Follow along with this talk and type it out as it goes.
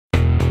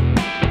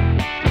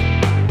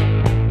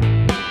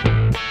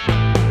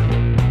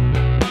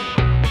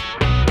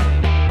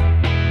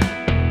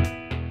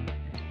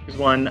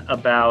one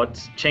about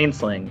chain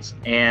slings.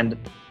 And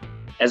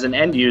as an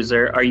end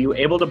user, are you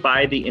able to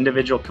buy the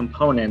individual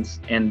components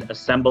and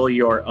assemble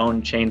your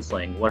own chain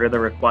sling? What are the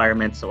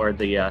requirements or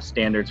the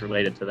standards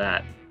related to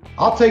that?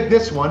 I'll take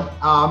this one.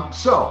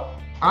 So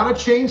on a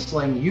chain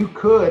sling, you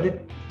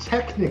could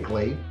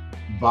technically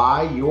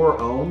buy your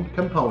own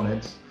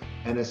components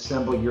and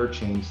assemble your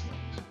chain slings.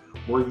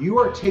 Where you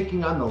are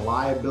taking on the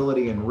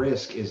liability and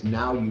risk is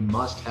now you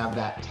must have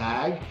that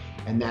tag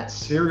and that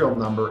serial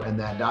number and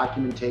that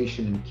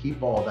documentation and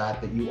keep all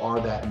that you are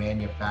that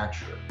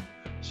manufacturer.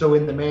 So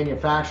in the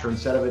manufacturer,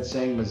 instead of it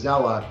saying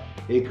Mazzella,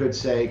 it could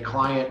say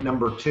client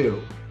number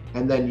 2.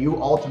 And then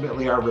you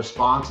ultimately are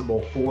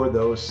responsible for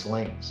those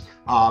slings.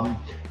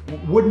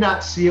 Would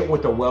not see it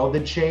with a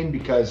welded chain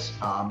because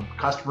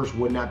customers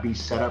would not be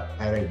set up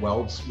at a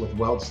with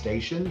weld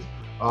stations.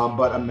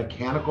 But a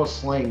mechanical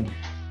sling,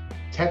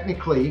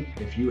 technically,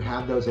 if you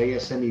have those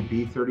ASME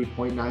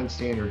B30.9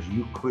 standards,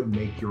 you could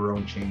make your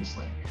own chain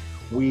sling.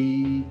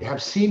 We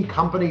have seen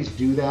companies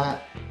do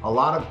that. A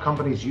lot of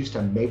companies used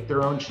to make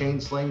their own chain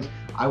slings.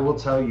 I will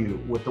tell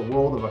you, with the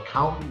world of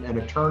accountant and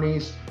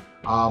attorneys,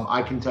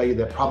 I can tell you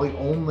that probably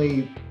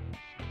only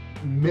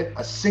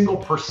a single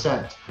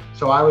percent,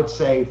 so I would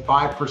say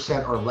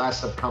 5% or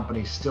less of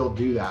companies still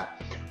do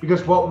that.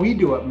 Because what we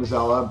do at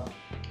Mazzella,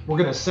 we're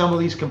gonna assemble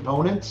these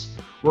components,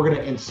 we're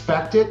gonna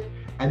inspect it,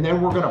 and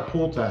then we're gonna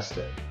pool test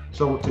it.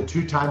 So to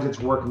 2 times its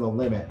working the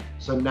limit.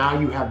 So now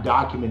you have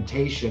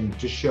documentation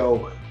to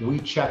show we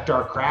checked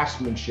our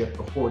craftsmanship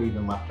before it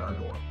even left our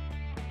door.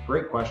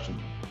 Great question.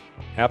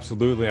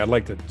 Absolutely. I'd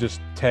like to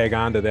just tag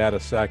on to that a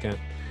second.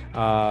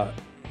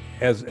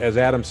 As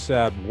Adam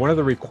said, one of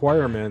the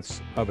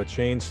requirements of a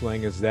chain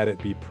sling is that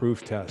it be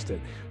proof tested.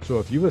 So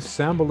if you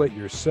assemble it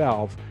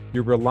yourself,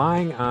 you're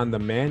relying on the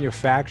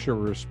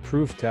manufacturer's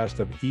proof test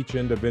of each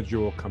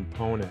individual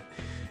component.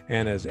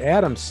 And as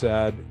Adam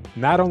said,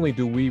 not only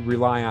do we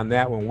rely on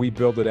that when we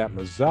build it at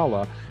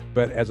Mazzella,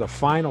 but as a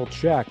final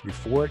check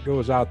before it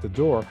goes out the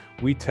door,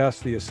 we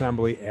test the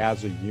assembly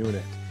as a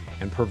unit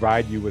and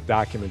provide you with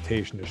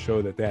documentation to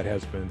show that that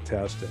has been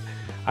tested.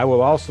 I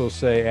will also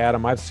say,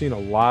 Adam, I've seen a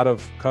lot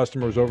of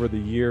customers over the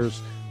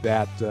years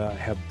that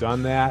have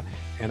done that,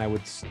 and I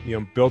would,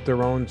 built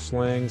their own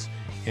slings,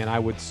 and I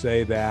would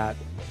say that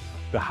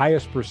the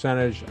highest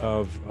percentage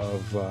of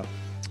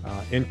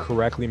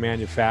incorrectly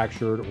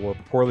manufactured or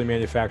poorly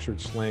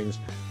manufactured slings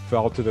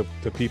fell to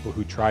the people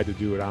who tried to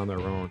do it on their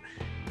own.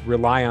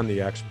 Rely on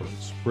the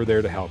experts. We're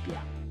there to help you.